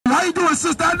How you doing,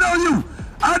 sister? I know you.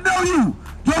 I know you.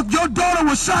 Your daughter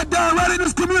was shot down right in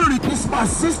this community. This is my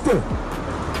sister.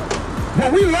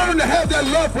 When we learn to have that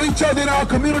love for each other in our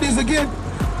communities again,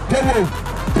 there will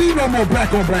be no more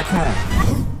black on black crime.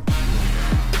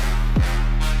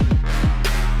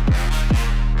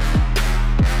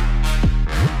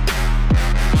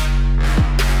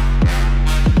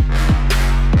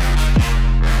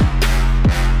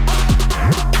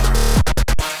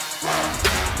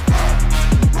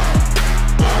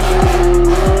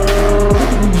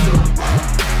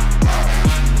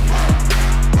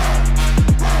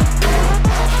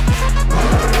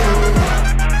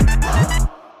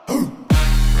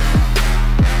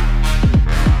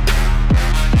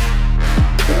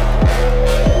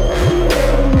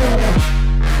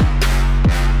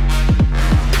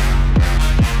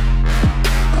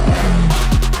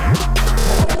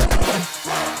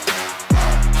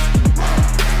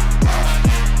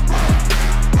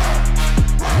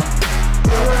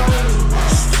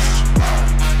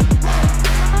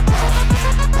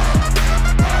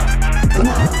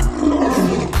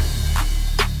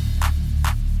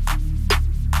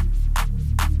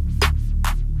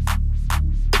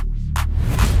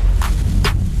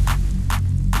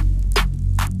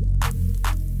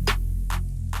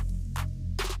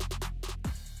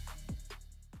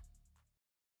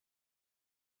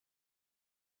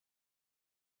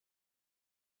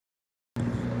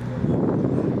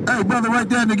 Hey, brother, right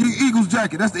there in the Eagles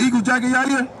jacket. That's the Eagles jacket y'all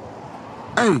here?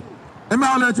 Hey, let me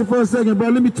holler at you for a second, bro.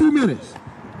 Let me 2 minutes.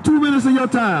 2 minutes of your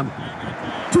time.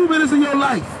 2 minutes of your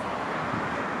life.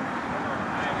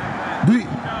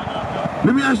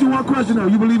 Let me ask you one question though.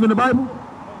 You believe in the Bible?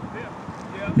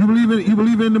 You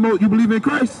believe in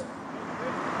Christ?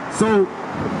 So,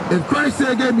 if Christ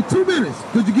said gave me 2 minutes,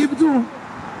 could you give it to him?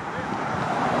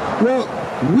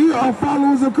 Well, we are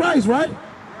followers of Christ, right?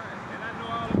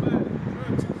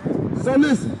 So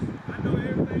listen.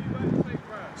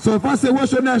 So if I say,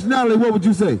 what's your nationality, what would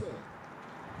you say? I'm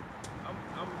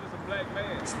just a black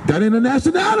man. That ain't a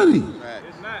nationality.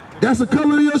 It's not. That's the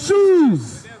color of your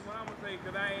shoes. That's what I'm going to say,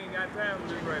 because I ain't got time to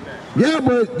live right now. Yeah,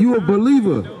 but you a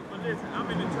believer. No, but listen,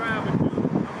 I'm in the tribe of Judah.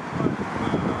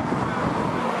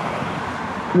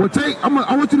 Well,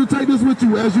 I want you to take this with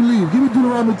you as you leave. Give me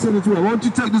Deuteronomy 10 and 12. I want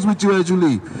you to take this with you as you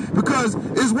leave. Because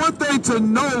it's one thing to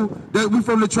know that we're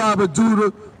from the tribe of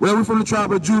Judah. Well, we're from the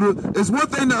tribe of Judah. It's one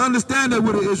thing to understand that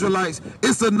we're the Israelites.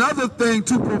 It's another thing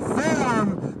to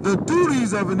perform the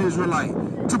duties of an Israelite.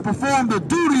 To perform the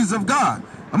duties of God.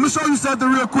 I'm going to show you something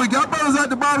real quick. Y'all brothers at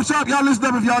the barbershop, y'all listen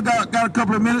up if y'all got a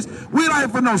couple of minutes. We not here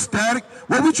for no static.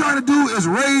 What we're trying to do is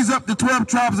raise up the 12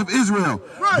 tribes of Israel.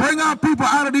 Right. Bring our people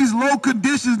out of these low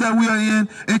conditions that we are in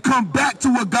and come back to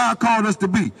what God called us to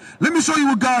be. Let me show you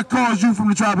what God calls you from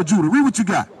the tribe of Judah. Read what you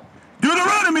got.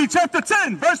 Deuteronomy chapter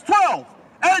 10, verse 12.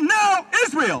 And now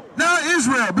Israel. Now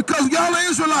Israel, because y'all are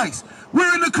Israelites.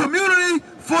 We're in a community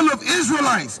full of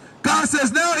Israelites. God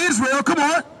says, now Israel, come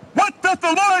on. What doth the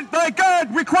Lord thy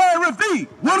God require of thee?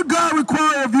 What does God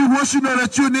require of you once you know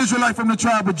that you're an Israelite from the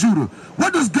tribe of Judah?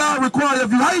 What does God require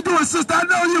of you? How you doing, sister? I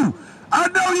know you. I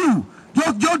know you.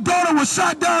 Your daughter was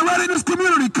shot down right in this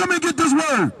community. Come and get this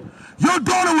word. Your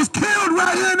daughter was killed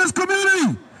right here in this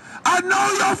community. I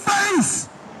know your face.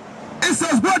 It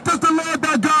says, what does the Lord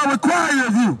thy God require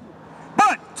of you?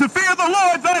 But to fear the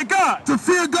Lord thy God. To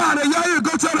fear God. Hey, y'all here,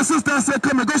 go tell the sister I said,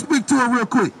 come here, go speak to her real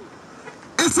quick.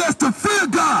 It says to fear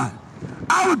God.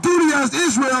 Our duty as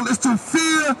Israel is to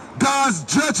fear God's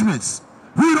judgments.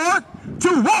 Read on.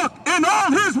 To walk in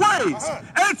all his ways,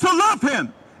 and to love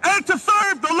him, and to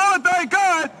serve the Lord thy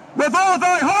God with all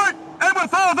thy heart and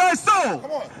with all thy soul.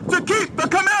 To keep the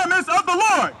commandments of the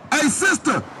Lord. Hey,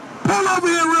 sister, pull over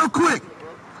here real quick.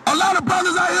 A lot of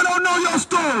brothers out here don't know your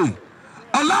story.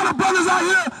 A lot of brothers out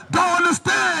here don't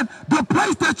understand the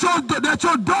place that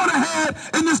your daughter had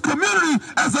in this community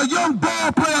as a young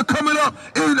ball player coming up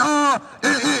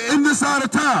in this side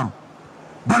of town.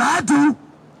 But I do.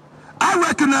 I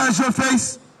recognize your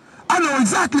face. I know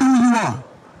exactly who you are.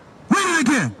 Read it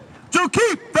again. To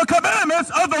keep the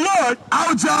commandments of the Lord.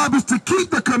 Our job is to keep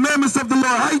the commandments of the Lord.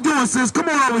 How you doing, sis? Come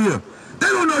on over here. They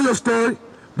don't know your story,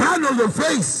 but I know your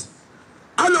face.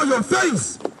 I know your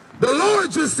face. The Lord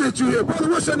just sent you here. Brother,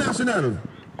 what's your nationality?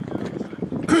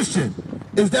 Christian.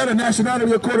 Is that a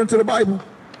nationality according to the Bible?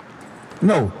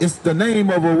 No, it's the name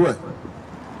of a what?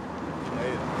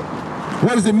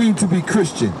 What does it mean to be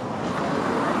Christian?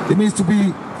 It means to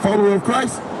be follower of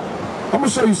Christ. I'm going to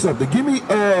show you something. Give me,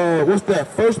 what's that?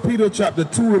 1 Peter chapter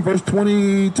 2 and verse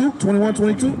 22, 21,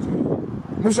 22. I'm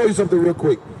going to show you something real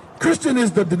quick. Christian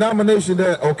is the denomination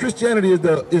that, or Christianity is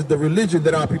the religion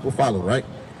that our people follow, right?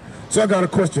 So I got a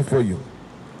question for you.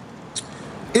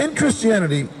 in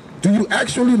Christianity, do you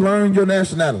actually learn your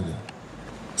nationality?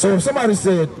 So if somebody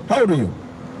said, how old are you?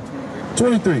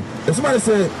 23. If somebody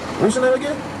said, what's your name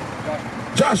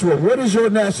again? Joshua, what is your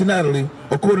nationality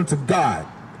according to God?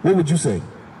 What would you say?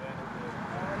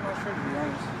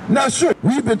 Not sure.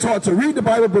 We've been taught to read the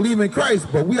Bible, believe in Christ,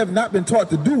 but we have not been taught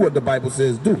to do what the Bible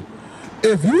says do.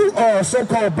 If you are a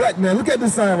so-called black man, look at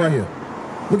this sign right here.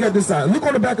 Look at this sign. Look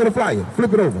on the back of the flyer.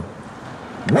 Flip it over.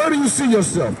 Where do you see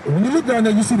yourself? When you look down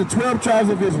there, you see the 12 tribes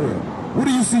of Israel. Where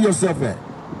do you see yourself at?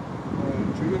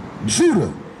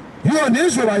 Judah. You're an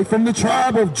Israelite from the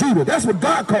tribe of Judah. That's what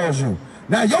God calls you.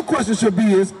 Now your question should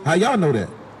be is, how y'all know that?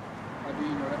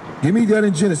 Give me that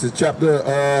in Genesis chapter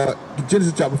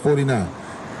 49.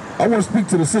 I want to speak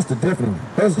to the sister, definitely.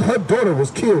 Her daughter was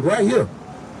killed right here.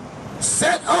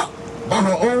 Set up by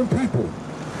her own people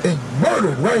and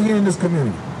murdered right here in this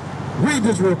community. Read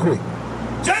this real quick.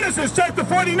 Genesis chapter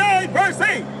 49, verse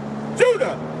 8.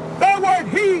 Judah, thou art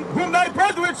he whom thy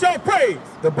brethren shall praise.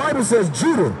 The Bible says,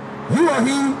 Judah, you are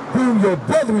he whom your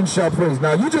brethren shall praise.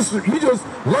 Now, you just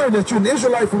learned that you're an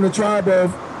Israelite from the tribe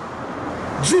of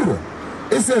Judah.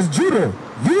 It says, Judah,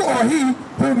 you are he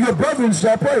whom your brethren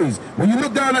shall praise. When you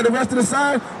look down at the rest of the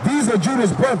sign, these are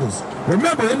Judah's brothers.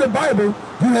 Remember, in the Bible,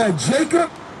 you had Jacob,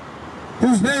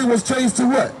 whose name was changed to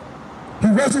what? He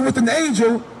wrestled with an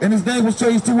angel, and his name was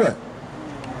changed to what?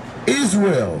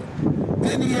 Israel.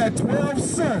 Then he had 12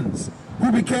 sons,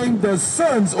 who became the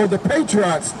sons or the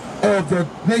patriarchs of the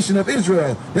nation of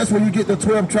Israel. That's where you get the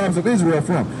 12 tribes of Israel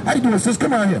from. How you doing, sis?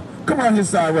 Come on here. Come on his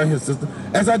side right here, sister.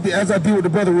 As I deal with the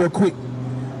brother real quick.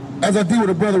 I want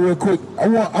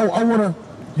to,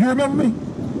 you remember me?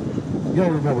 You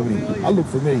don't remember me. I look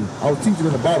familiar. I was teaching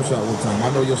in a barber shop one time.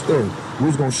 I know your story. We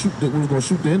was gonna shoot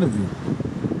the interview.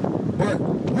 But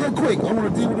real quick, I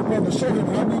want to deal with the brother, show him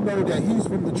how we know that he's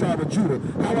from the tribe of Judah.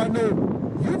 How I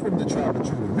know you're from the tribe of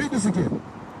Judah. Read this again.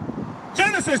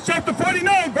 Genesis chapter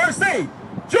 49, verse 8.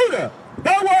 Judah,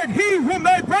 thou art he whom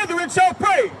thy brethren shall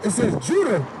praise. It says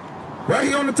Judah, right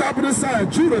here on the top of the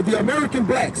sign, Judah, the American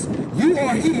blacks. You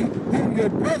are he whom your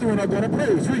brethren are going to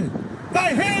praise. Read.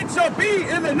 Thy hand shall be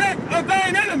in the neck of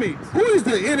thine enemies. Who is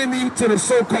the enemy to the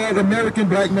so-called American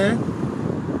black man?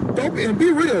 And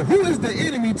be real. Who is the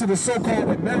enemy to the so-called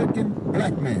American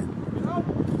black man?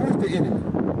 Who is the enemy?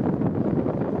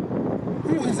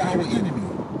 Who is our enemy?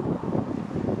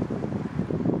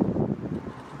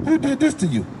 Who did this to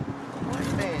you?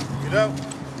 You know?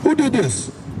 Who did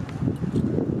this?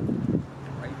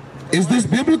 Is this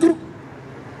biblical?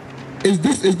 Is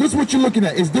this what you're looking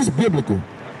at? Is this biblical?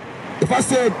 If I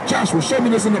said, Joshua, show me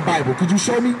this in the Bible, could you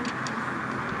show me?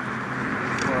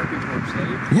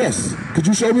 Yes. Could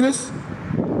you show me this?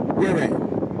 Where at?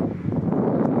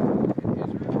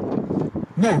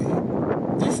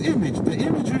 No. This image, the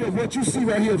imagery of what you see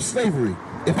right here of slavery.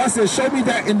 If I said, show me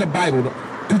that in the Bible,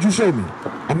 could you show me?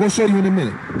 I'm going to show you in a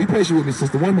minute. Be patient with me,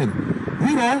 sister. 1 minute.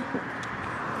 Read on.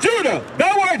 Judah,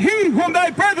 thou art he whom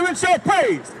thy brethren shall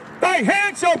praise. Thy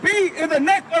hand shall be in the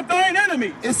neck of thine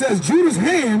enemy. It says Judah's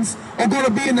hands are going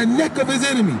to be in the neck of his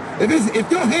enemy. If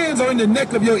your hands are in the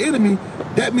neck of your enemy,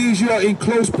 that means you are in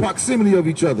close proximity of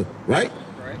each other, right?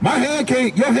 Your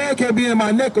hand can't be in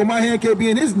my neck, or my hand can't be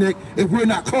in his neck if we're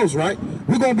not close, right?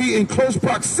 We're going to be in close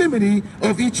proximity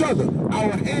of each other.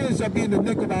 Our hands shall be in the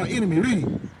neck of our enemy.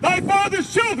 Read. Thy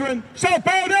father's children shall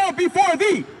bow down before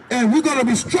thee. And we're going to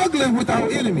be struggling with our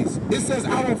enemies. It says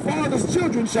our father's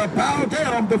children shall bow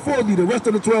down before thee, the rest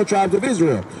of the 12 tribes of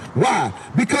Israel. Why?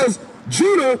 Because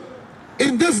Judah,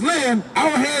 in this land,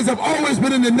 our hands have always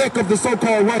been in the neck of the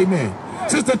so-called white man.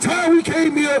 Since the time we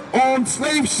came here on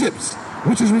slave ships,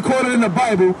 which is recorded in the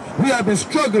Bible, we have been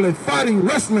struggling, fighting,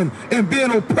 wrestling, and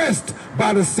being oppressed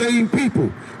by the same people.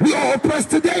 We are oppressed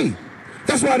today.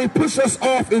 That's why they push us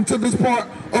off into this part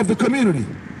of the community.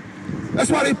 That's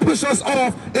why they push us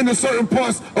off into certain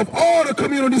parts of all the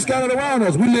communities scattered around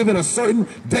us. We live in a certain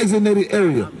designated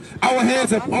area. Our hands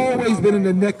have always been in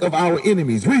the neck of our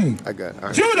enemies. Read.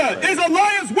 Judah is a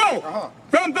lion's whelp.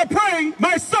 From the prey,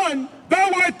 my son,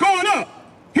 thou art gone up.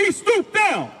 He stooped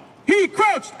down. He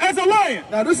crouched as a lion.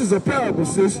 Now this is a parable,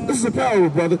 sis. This is a parable,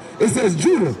 brother. It says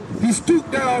Judah, he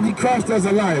stooped down, he crouched as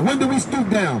a lion. When did we stoop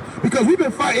down? Because we've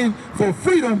been fighting for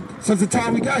freedom since the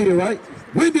time we got here, right?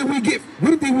 When did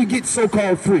we get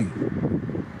so-called free?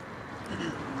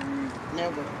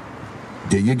 Never.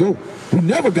 There you go. We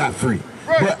never got free.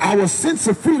 Right. But our sense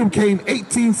of freedom came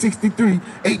between 1863 and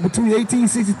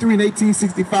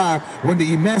 1865, when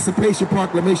the Emancipation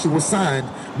Proclamation was signed.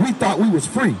 We thought we was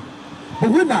free. But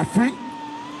we're not free.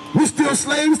 We're still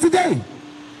slaves today.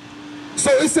 So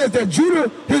it says that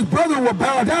Judah, his brother, will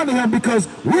bow down to him because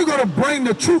we're going to bring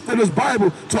the truth of this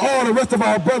Bible to all the rest of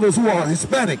our brothers who are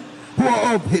Hispanic, who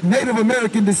are of Native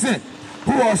American descent,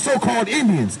 who are so-called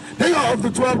Indians. They are of the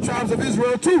 12 tribes of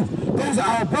Israel too. Those are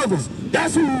our brothers.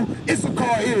 That's who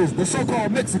Issachar is, the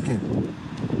so-called Mexican.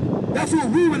 That's who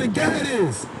Reuben and Gad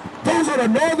is. Those are the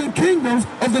northern kingdoms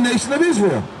of the nation of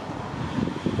Israel.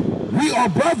 We are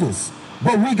brothers,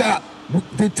 but we got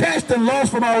detached and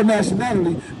lost from our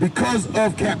nationality because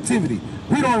of captivity.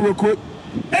 Read on real quick.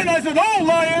 And as an old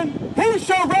lion, who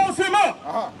shall rouse him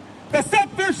up? The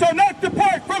scepter shall not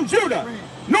depart from Judah,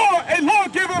 nor a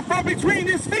lawgiver from between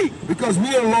his feet. Because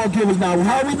we are lawgivers now.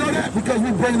 How do we know that? Because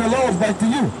we're bringing the laws back to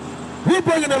you. We're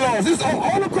bringing the laws. It's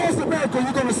all across America.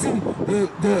 You're going to see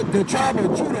the tribe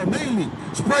of Judah mainly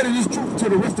spreading this truth to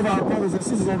the rest of our brothers and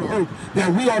sisters on the earth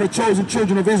that we are the chosen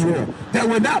children of Israel, that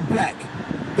we're not black,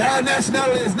 that our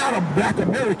nationality is not a black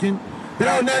American, that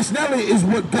our nationality is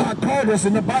what God called us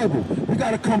in the Bible. We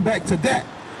got to come back to that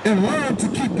and learn to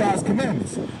keep God's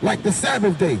commandments, like the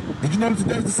Sabbath day. Did you know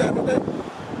today's the Sabbath day?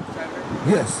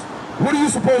 Yes. What are you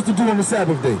supposed to do on the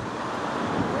Sabbath day?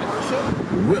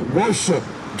 Worship.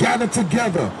 Gather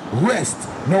together, rest,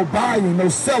 no buying, no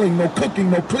selling, no cooking,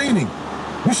 no cleaning.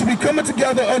 We should be coming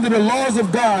together under the laws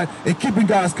of God and keeping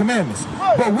God's commandments.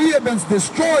 But we have been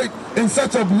destroyed in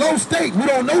such a low state, we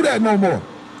don't know that no more.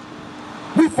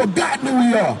 We've forgotten who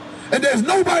we are. And there's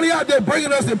nobody out there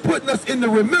bringing us and putting us in the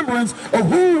remembrance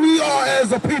of who we are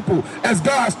as a people, as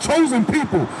God's chosen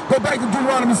people. Go back to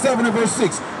Deuteronomy 7 and verse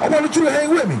 6. I want you to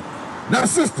hang with me. Now,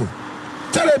 sister,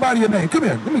 tell everybody your name. Come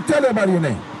here. Let me tell everybody your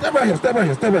name. Step right here. Step right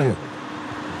here. Step right here.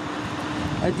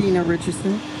 Adina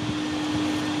Richardson.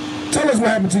 Tell us what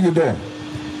happened to your daughter.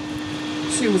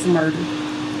 She was murdered.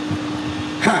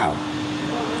 How?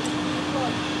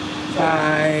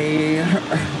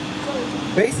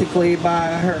 Basically by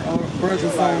her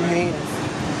brother's own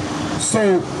hands.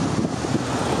 So,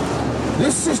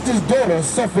 this sister's daughter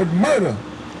suffered murder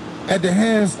at the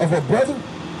hands of her brother,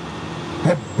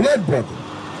 her blood brother,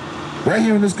 right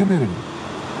here in this community.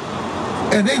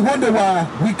 And they wonder why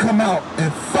we come out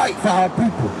and fight for our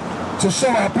people, to show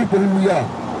our people who we are.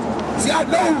 See, I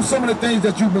know some of the things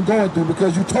that you've been going through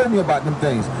because you told me about them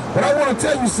things. But I want to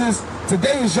tell you, sis,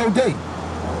 today is your day.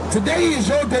 Today is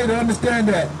your day to understand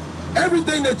that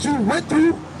everything that you went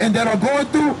through and that are going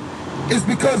through is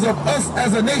because of us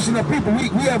as a nation of people. We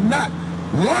have not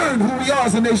learned who we are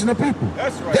as a nation of people.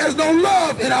 That's right. There's no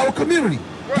love in our community.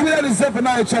 Right. Give me that in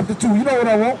Zephaniah chapter 2. You know what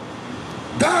I want?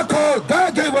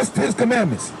 God gave us his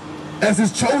commandments as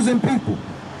his chosen people.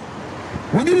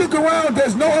 When you look around,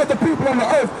 there's no other people on the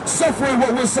earth suffering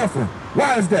what we're suffering.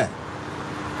 Why is that?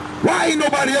 Why ain't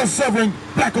nobody else suffering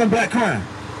black on black crime?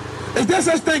 Is there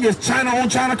such thing as China on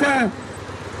China crime?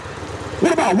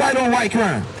 What about white on white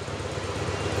crime?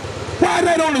 Why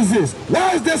that don't exist?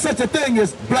 Why is there such a thing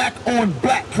as black on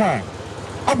black crime?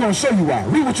 I'm going to show you why.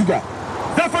 Read what you got.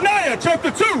 Zephaniah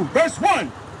chapter 2, verse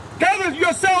 1. Gather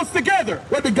yourselves together.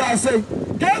 What did God say?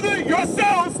 Gather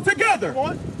yourselves together.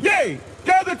 What? Yea,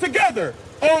 gather together,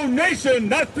 O nation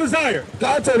not desired.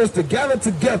 God told us to gather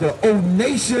together, O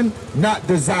nation not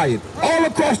desired. All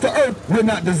across the earth, we're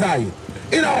not desired.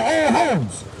 In our own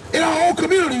homes, in our own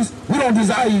communities, we don't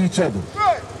desire each other.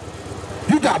 Right.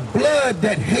 You got blood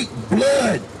that hate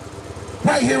blood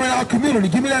right here in our community.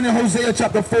 Give me that in Hosea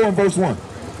chapter 4 and verse 1.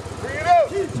 Bring it up.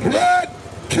 Blood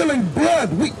killing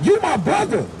blood. You my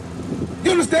brother.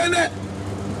 You understand that?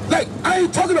 Like, I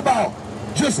ain't talking about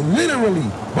just literally,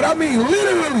 but I mean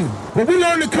literally. When we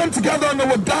learn to come together under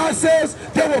what God says,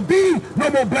 there will be no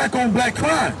more black on black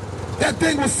crime. That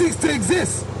thing will cease to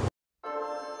exist.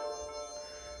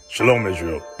 Shalom,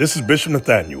 Israel. This is Bishop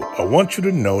Nathaniel. I want you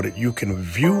to know that you can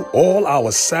view all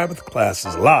our Sabbath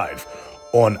classes live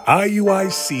on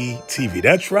IUIC TV.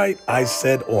 That's right, I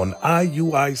said on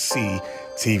IUIC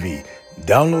TV.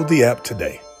 Download the app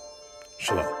today.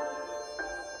 Shalom.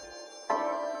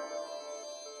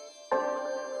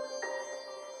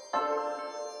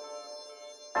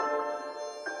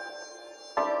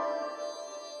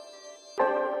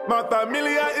 My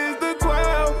familia is the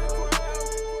 12.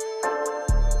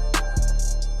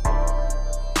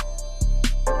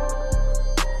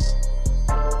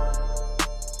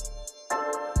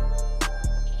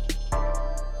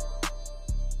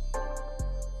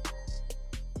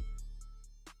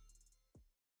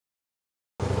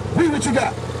 Read what you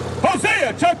got.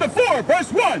 Hosea chapter 4,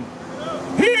 verse 1.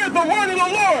 Hear the word of the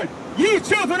Lord, ye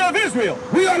children of Israel.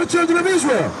 We are the children of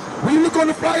Israel. When you look on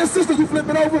the flyer, sister, you flip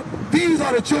it over. These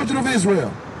are the children of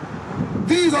Israel.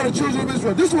 These are the children of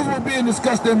Israel. This was what was being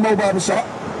discussed in Mo Barber Shop.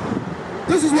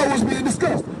 This is what was being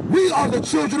discussed. We are the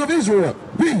children of Israel.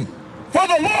 We. For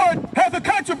the Lord hath a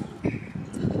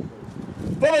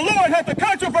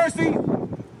controversy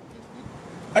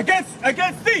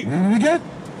against thee. Again?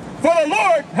 For the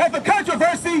Lord hath a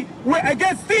controversy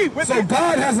against thee. So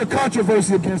God has a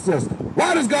controversy against us.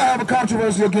 Why does God have a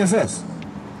controversy against us?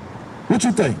 What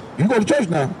you think? You go to church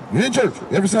now. You in church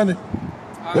every Sunday?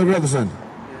 Every other Sunday?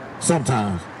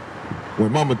 Sometimes.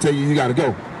 When mama tell you gotta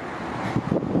go.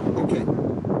 Okay.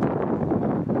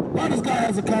 Why does God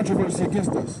have a controversy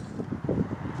against us?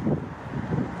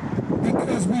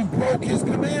 Because we broke his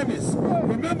commandments.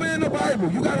 Remember in the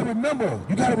Bible, you gotta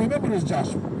remember this,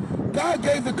 Joshua. God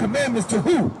gave the commandments to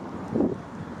who?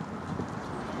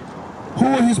 Who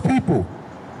are his people?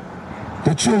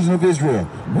 The children of Israel.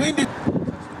 When did,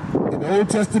 in the Old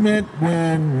Testament,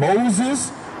 when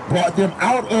Moses brought them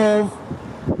out of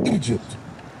Egypt.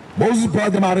 Moses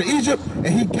brought them out of Egypt, and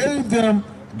he gave them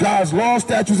God's law,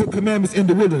 statutes, and commandments in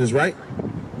the wilderness, right?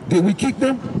 Did we keep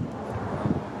them?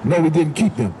 No, we didn't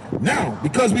keep them. Now,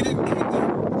 because we didn't keep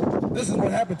them, this is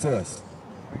what happened to us.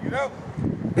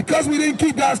 Because we didn't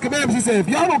keep God's commandments, he said, if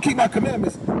y'all don't keep my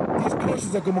commandments, these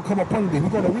curses are going to come upon you. We're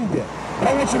going to read that. But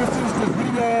I want you to finish this.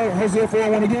 Read Hosea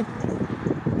 4:1 again.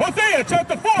 Hosea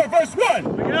chapter 4, verse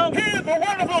 1. Hear the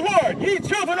word of the Lord, ye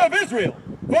children of Israel.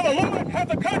 For the Lord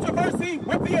hath a controversy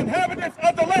with the inhabitants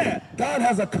of the land. God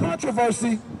has a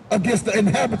controversy against the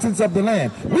inhabitants of the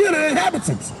land. We are the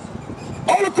inhabitants.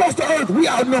 All across the earth, we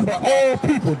outnumber all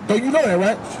people. Don't you know that,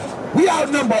 right? We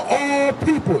outnumber all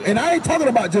people. And I ain't talking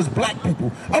about just black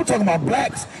people. I'm talking about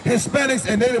blacks, Hispanics,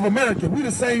 and Native Americans. We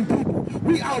the same people.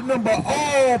 We outnumber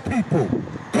all people.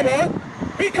 Come on.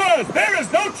 Because there is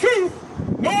no truth,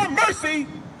 nor mercy,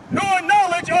 nor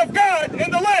knowledge of God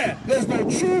in the land. There's no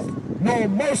truth, nor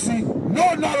mercy,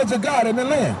 nor knowledge of God in the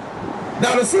land.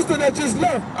 Now the sister that just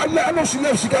left, I know she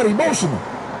left, she got emotional.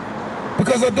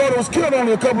 Because her daughter was killed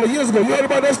only a couple of years ago. You heard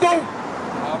about that story?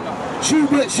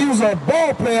 She was a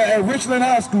ball player at Richland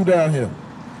High School down here.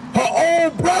 Her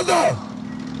own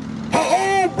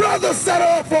brother set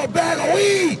her up for a bag of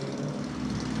weed.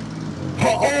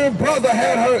 Her own brother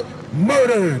had her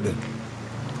murdered.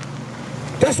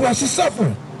 That's why she's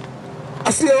suffering.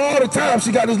 I see her all the time.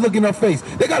 She got this look in her face.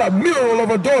 They got a mural of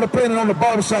her daughter painted on the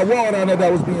barbershop wall down there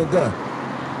that was being done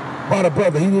by the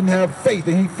brother. He didn't have faith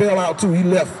and he fell out too. He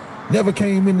left. Never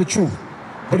came in the truth.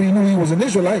 But he knew he was an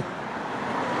Israelite.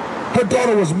 Her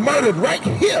daughter was murdered right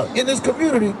here in this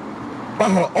community by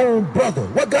her own brother.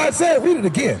 What God said, read it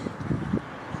again.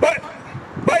 But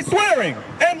by swearing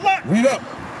and read up.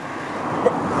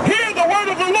 Hear the word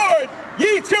of the Lord,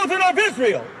 ye children of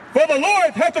Israel. For the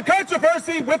Lord hath a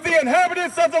controversy with the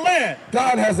inhabitants of the land.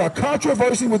 God has a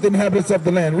controversy with the inhabitants of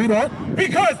the land. Read on.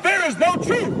 Because there is no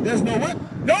truth. There's no what?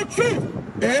 No truth.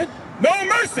 And? No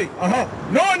mercy.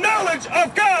 Nor knowledge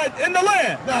of God in the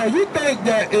land. Now you think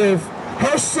that if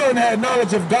her son had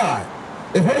knowledge of God,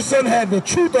 if her son had the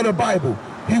truth of the Bible,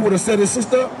 he would have set his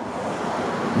sister up?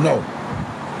 No.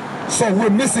 So we're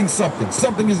missing something.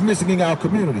 Something is missing in our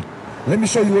community. Let me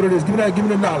show you what it is. Give me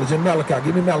the knowledge in Malachi.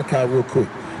 Give me Malachi real quick.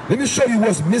 Let me show you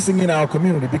what's missing in our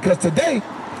community. Because today,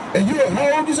 and you,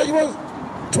 how old you say you was?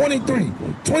 23.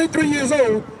 23 years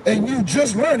old, and you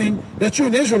just learning that you're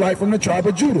an Israelite from the tribe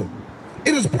of Judah.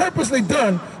 It is purposely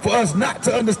done for us not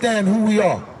to understand who we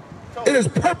are. It is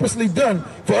purposely done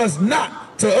for us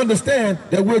not to understand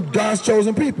that we're God's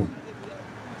chosen people.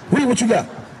 Read what you got.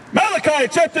 Malachi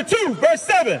chapter 2, verse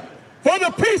 7. For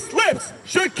the priest's lips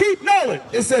should keep knowledge.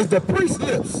 It says the priest's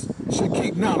lips should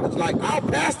keep knowledge. Like our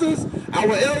pastors,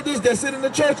 our elders that sit in the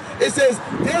church, it says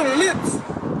their lips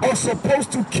are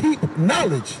supposed to keep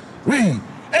knowledge. Read.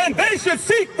 And they should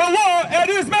seek the law at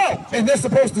his mouth. And we're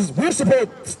supposed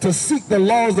to seek the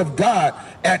laws of God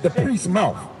at the priest's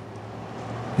mouth.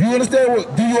 Do you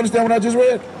understand what I just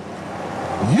read?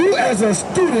 You as a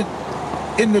student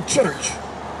in the church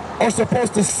are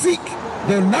supposed to seek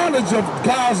the knowledge of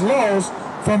God's laws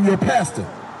from your pastor.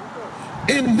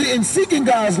 In seeking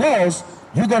God's laws,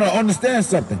 you're going to understand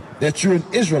something, that you're an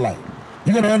Israelite.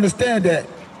 You're going to understand that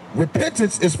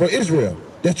repentance is for Israel,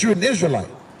 that you're an Israelite.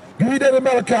 You read that in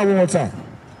Malachi one more time.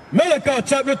 Malachi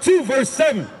chapter 2, verse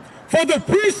 7. For the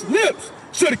priest's lips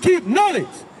should keep knowledge,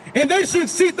 and they should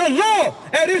seek the law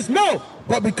at his mouth.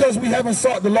 But because we haven't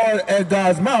sought the law at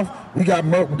God's mouth, we got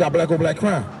murder, we got black on black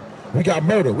crime. We got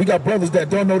murder. We got brothers that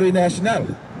don't know their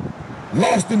nationality.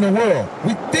 Lost in the world.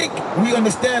 We think we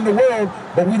understand the world,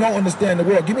 but we don't understand the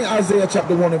world. Give me Isaiah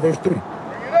chapter 1 and verse 3.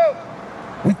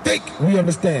 We think we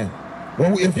understand.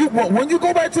 When you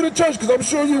go back to the church, because I'm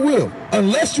sure you will,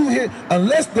 unless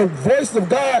the voice of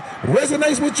God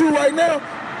resonates with you right now,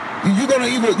 you're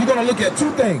gonna look at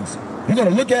two things. You're gonna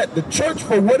look at the church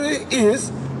for what it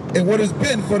is, and what it's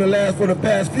been for the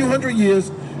past few hundred years,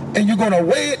 and you're going to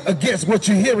weigh it against what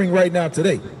you're hearing right now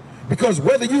today. Because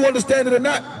whether you understand it or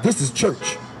not, this is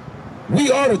church. We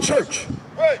are the church.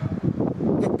 Right.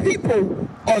 The people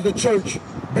are the church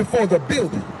before the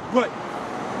building. Right.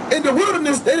 In the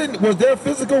wilderness, was there a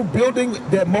physical building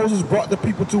that Moses brought the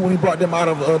people to when he brought them out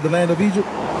of the land of Egypt?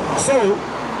 So,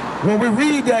 when we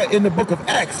read that in the book of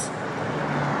Acts,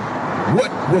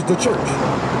 what was the church?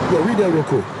 Yeah, read that real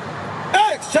quick.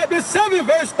 Acts chapter 7,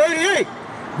 verse 38.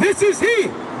 This is he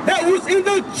that was in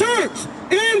the church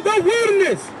in the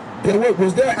wilderness.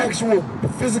 Was there an actual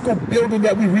physical building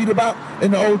that we read about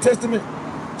in the Old Testament?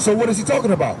 So what is he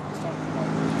talking about?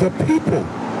 The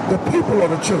people are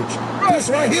the church. Right. This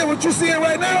right here, what you're seeing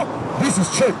right now, this is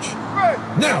church.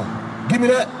 Right. Now, give me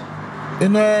that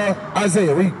in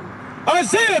Isaiah. Read.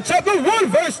 Isaiah chapter 1,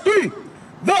 verse 3.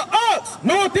 The ox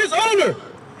knoweth his owner,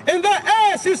 and the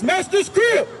ass his master's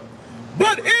crib.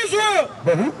 But Israel.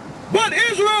 But who? But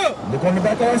Israel. Look on the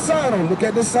back of that sign, or look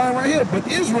at this sign right here. But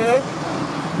Israel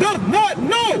does not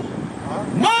know.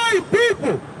 My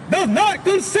people does not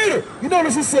consider. You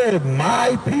notice he said,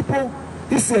 my people?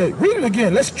 He said, read it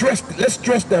again. Let's stress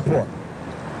that part.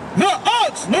 The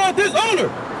ox knoweth his owner,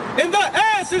 and the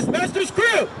ass his master's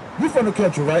crib. You from the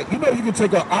country, right? You know you can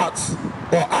take an ox,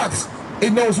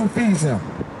 it knows who feeds him.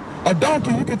 A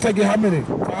donkey, you can take it how many?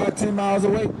 5, 10 miles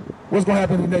away? What's going to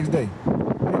happen the next day?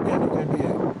 Where going to be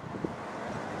at?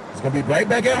 It's going to be right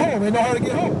back at home. They know how to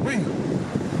get home. Read.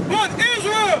 But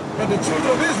Israel. But the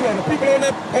children of Israel, the people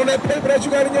on that paper that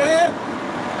you got in your hand,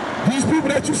 these people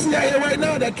that you see out here right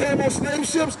now that came on slave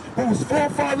ships, whose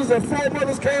forefathers and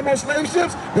foremothers came on slave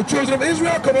ships, the children of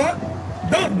Israel, come on,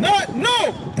 does not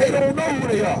know. They don't know who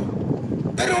they are.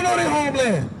 They don't know their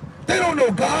homeland. They don't know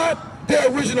God,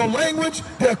 their original language,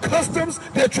 their customs,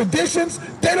 their traditions.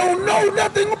 They don't know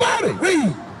nothing about it.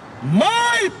 Read.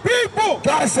 My people.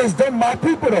 God says, them my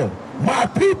people though. My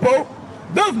people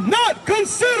does not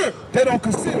consider. They don't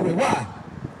consider it. Why?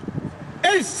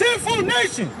 A sinful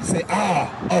nation. Say,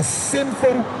 a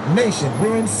sinful nation.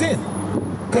 We're in sin.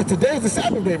 Because today is the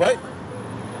Sabbath day, right?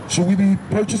 Should we be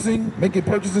making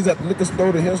purchases at the liquor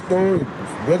store, the hair store, the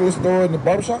regular store, and the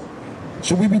barbershop?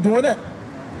 Should we be doing that?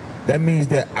 That means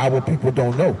that our people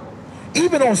don't know.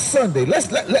 Even on Sunday,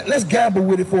 let's gamble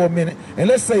with it for a minute, and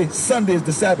let's say Sunday is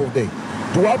the Sabbath day.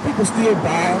 Do our people still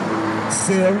buy,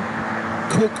 sell,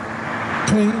 cook,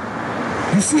 clean?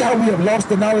 You see how we have lost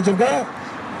the knowledge of God?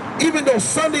 Even though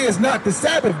Sunday is not the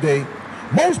Sabbath day,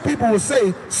 most people will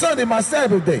say, Sunday my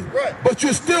Sabbath day. Right. But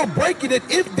you're still breaking it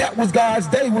if that was God's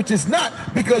day, which is not,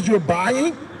 because you're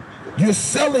buying, you're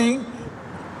selling.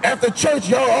 After church,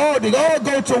 they all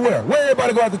go to where? Where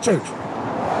everybody go after church?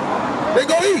 They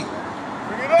go eat.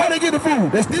 How they get the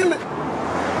food? They steal it.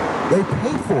 They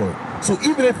pay for it. So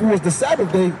even if it was the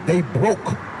Sabbath day, they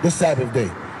broke the Sabbath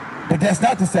day. But that's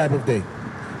not the Sabbath day.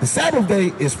 The Sabbath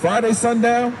day is Friday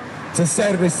sundown to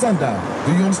Saturday sundown.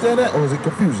 Do you understand that, or is it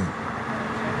confusing?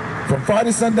 From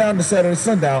Friday sundown to Saturday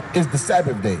sundown is the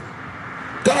Sabbath day.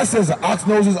 God says an ox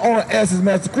knows his owner, ass his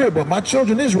master crib, but my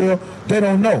children Israel, they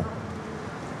don't know.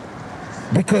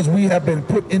 Because we have been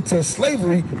put into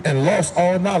slavery and lost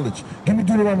all knowledge. Give me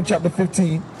Deuteronomy chapter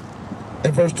 15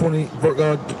 and verse 28,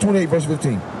 verse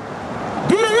 15.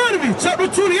 Deuteronomy chapter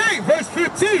 28, verse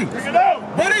 15. Bring it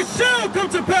out. But it shall come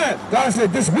to pass. God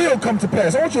said this will come to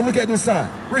pass. I want you to look at this sign.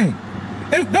 Read.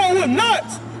 If thou wilt not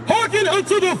hearken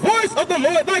unto the voice of the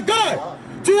Lord thy God,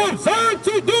 to observe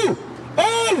to do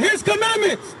all his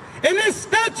commandments and his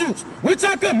statutes, which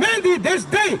I command thee this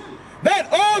day, that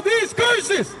all these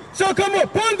curses shall come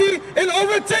upon thee and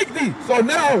overtake thee. So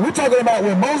now we're talking about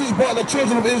when Moses brought the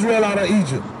children of Israel out of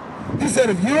Egypt. He said,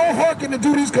 if you don't hearken to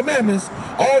do these commandments,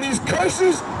 all these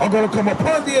curses are going to come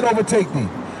upon thee and overtake thee.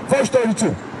 Verse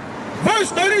 32. Verse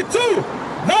 32.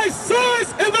 Thy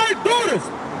sons and thy daughters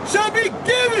shall be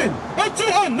given unto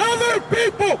another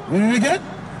people. Read it again.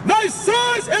 Thy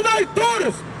sons and thy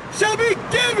daughters shall be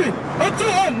given unto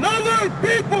another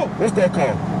people. What's that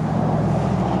called?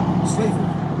 Slavery.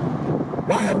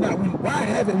 Why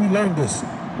haven't we learned this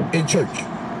in church?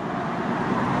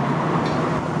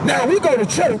 Now we go to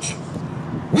church,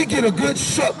 we get a good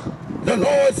shuck. The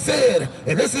Lord said,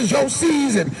 and this is your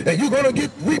season, and you're going to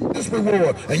reap this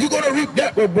reward, and you're going to reap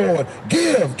that reward.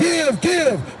 Give, give,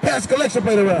 give. Pass collection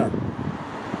plate around.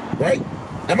 Right?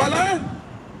 Am I lying?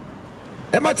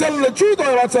 Am I telling the truth or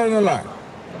am I telling a lie?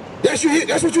 That's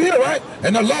what you hear, right?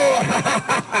 And the Lord,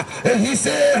 and he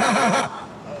said,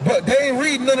 But they ain't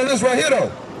reading none of this right here,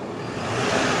 though.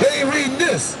 They ain't reading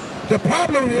this. The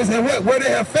problem is, and where they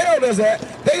have failed us at,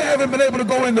 they haven't been able to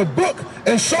go in the book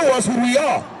and show us who we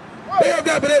are. They have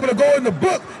not been able to go in the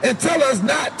book and tell us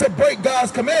not to break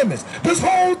God's commandments. This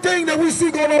whole thing that we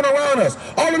see going on around us,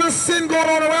 all of this sin going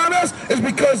on around us, is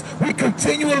because we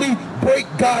continually break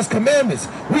God's commandments.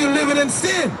 We're living in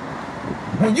sin.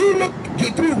 When you look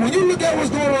at what's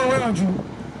going on around you,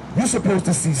 you're supposed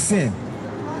to see sin.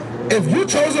 If you're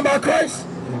chosen by Christ,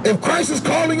 if Christ is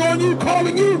calling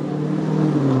you,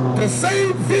 the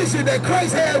same vision that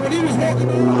Christ had when he was walking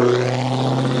on the earth,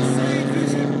 the same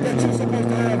vision that you're supposed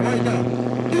to have right now.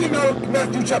 You know,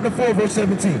 Matthew chapter 4, verse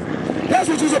 17. That's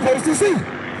what you're supposed to see.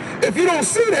 If you don't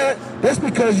see that, that's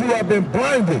because you have been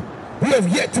blinded. You have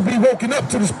yet to be woken up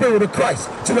to the Spirit of Christ,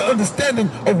 to the understanding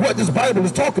of what this Bible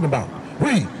is talking about.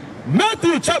 Read.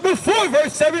 Matthew chapter 4,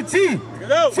 verse 17.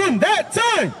 From that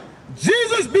time,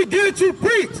 Jesus began to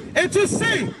preach and to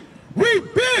say,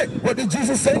 repent. What did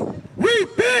Jesus say?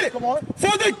 Repent,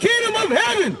 for the kingdom of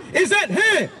heaven is at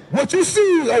hand. What you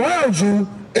see around you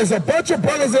is a bunch of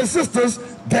brothers and sisters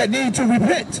that need to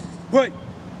repent. Right.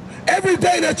 Every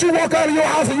day that you walk out of your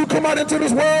house and you come out into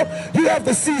this world, you have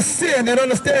to see sin and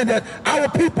understand that our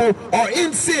people are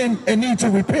in sin and need to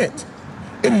repent.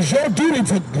 It is your duty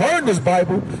to learn this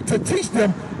Bible, to teach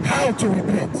them how to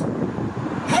repent.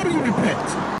 How do you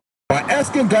repent? By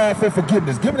asking God for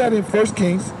forgiveness. Give me that in 1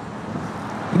 Kings.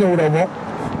 You know what I want?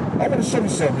 I want to show you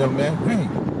something, young man. Read.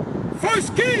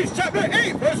 1 Kings chapter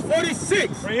 8, verse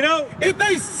 46. You know, if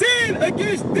they sin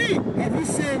against thee. Have we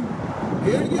sinned?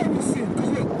 Yeah, we sinned. Because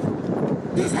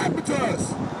look, this happened to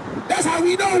us. That's how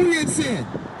we know we in sin.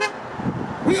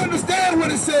 We understand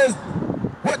what it says,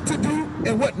 what to do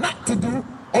and what not to do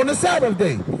on the Sabbath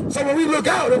day. So when we look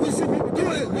out and we see people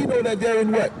doing it, we know that they're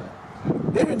in what?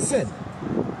 They're in sin.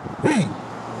 Read.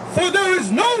 For there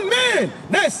is no man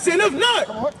that sinneth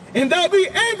not, and thou be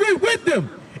angry with them,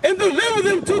 and deliver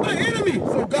them to the enemy.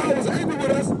 So God was angry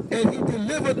with us, and he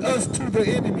delivered us to the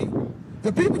enemy.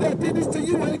 The people that did this to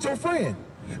you ain't your friend.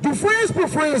 Do friends put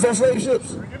friends on slave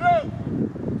ships?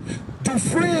 Do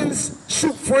friends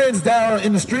shoot friends down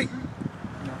in the street?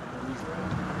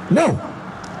 No.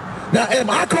 Now, am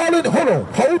I calling?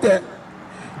 Hold that.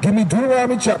 Give me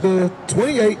Deuteronomy chapter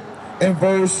 28 and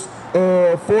verse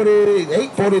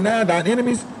 48, 49, thine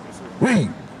enemies. Read.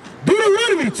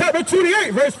 Deuteronomy chapter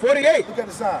 28, verse 48. Look at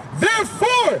the sign.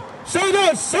 Therefore shalt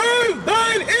thou serve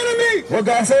thine enemies. What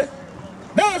God said?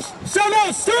 Thou shalt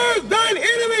not serve thine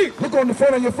enemies. Look on the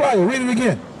front of your flyer. Read it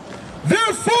again.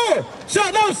 Therefore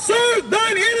shalt thou serve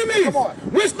thine enemies,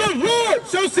 which the Lord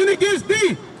shall send against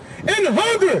thee, in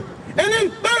hunger, and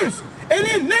in thirst, and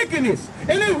in nakedness,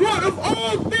 and in want of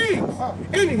all things.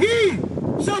 And he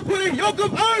shall put a yoke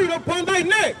of iron upon thy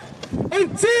neck,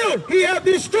 until he have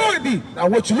destroyed thee. Now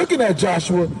what you're looking at,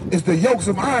 Joshua, is the yokes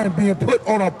of iron being put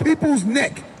on a people's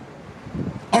neck.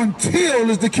 Until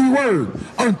is the key word.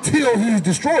 Until he's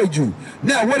destroyed you.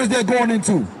 Now what is that going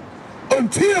into?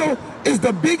 Until is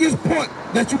the biggest point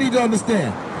that you need to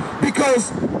understand.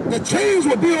 Because the chains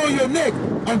will be on your neck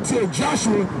until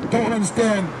Joshua don't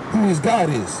understand who his God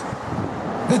is.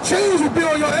 The chains will be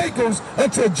on your ankles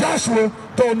until Joshua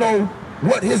don't know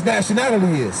what his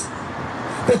nationality is.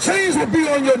 The chains will be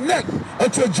on your neck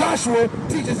until Joshua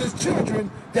teaches his children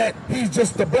that he's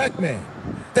just a black man,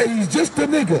 that he's just a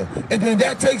nigger. And then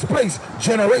that takes place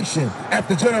generation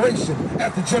after generation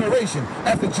after generation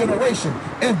after generation.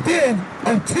 And then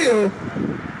until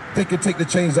they can take the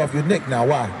chains off your neck. Now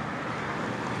why?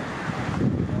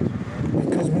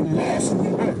 Because we lost who we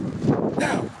were.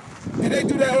 Now, did they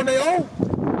do that on their own?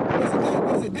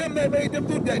 Was it them that made them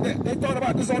do that? They thought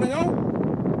about this on their own?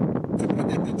 To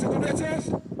do that to us?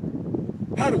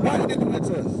 Why did they do that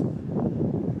to us?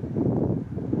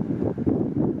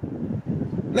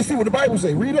 Let's see what the Bible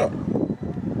says. Read up.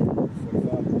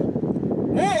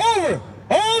 Moreover,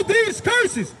 all these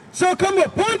curses shall come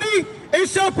upon thee, and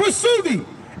shall pursue thee,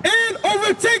 and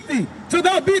overtake thee, till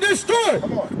thou be destroyed,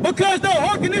 because thou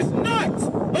hearkenest not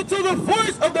unto the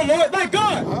voice of the Lord thy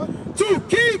God, to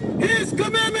keep his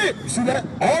commandments. You see that?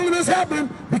 All of this happened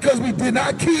because we did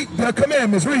not keep the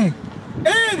commandments. Read.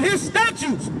 And his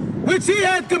statutes, which he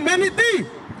had commanded thee,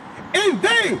 and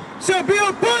they shall be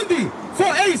upon thee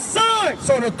for a sign.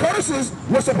 So the curses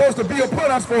were supposed to be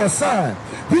upon us for a sign.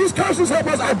 These curses help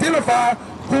us identify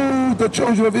who the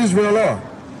children of Israel are.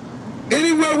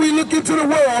 Anywhere we look into the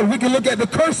world, we can look at the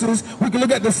curses, we can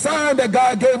look at the sign that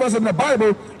God gave us in the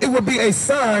Bible. It would be a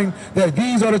sign that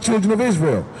these are the children of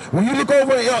Israel. When you look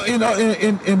over in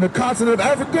the continent of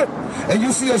Africa, and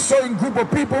you see a certain group of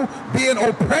people being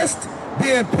oppressed,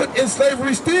 being put in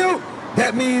slavery still,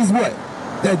 that means what?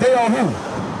 That they are who?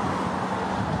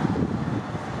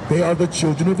 They are the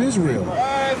children of Israel.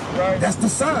 That's the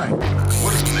sign.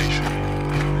 What is the nation?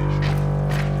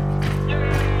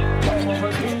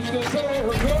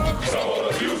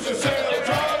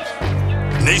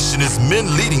 Nation is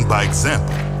men leading by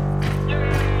example.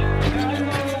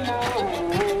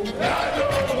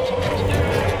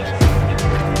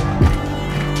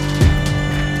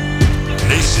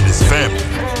 Nation is family.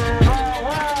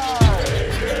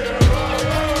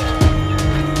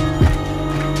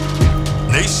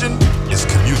 Nation is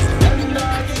community.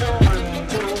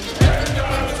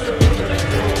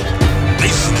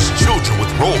 Nation is children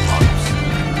with role models.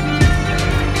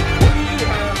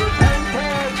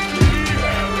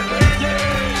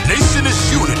 Nation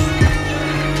is unity.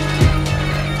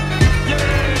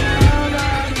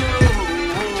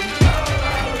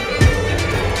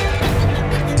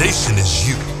 Nation is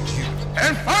you.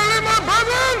 And finally, my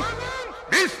brethren,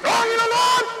 be strong in the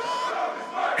Lord.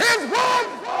 His word,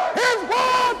 his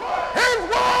word.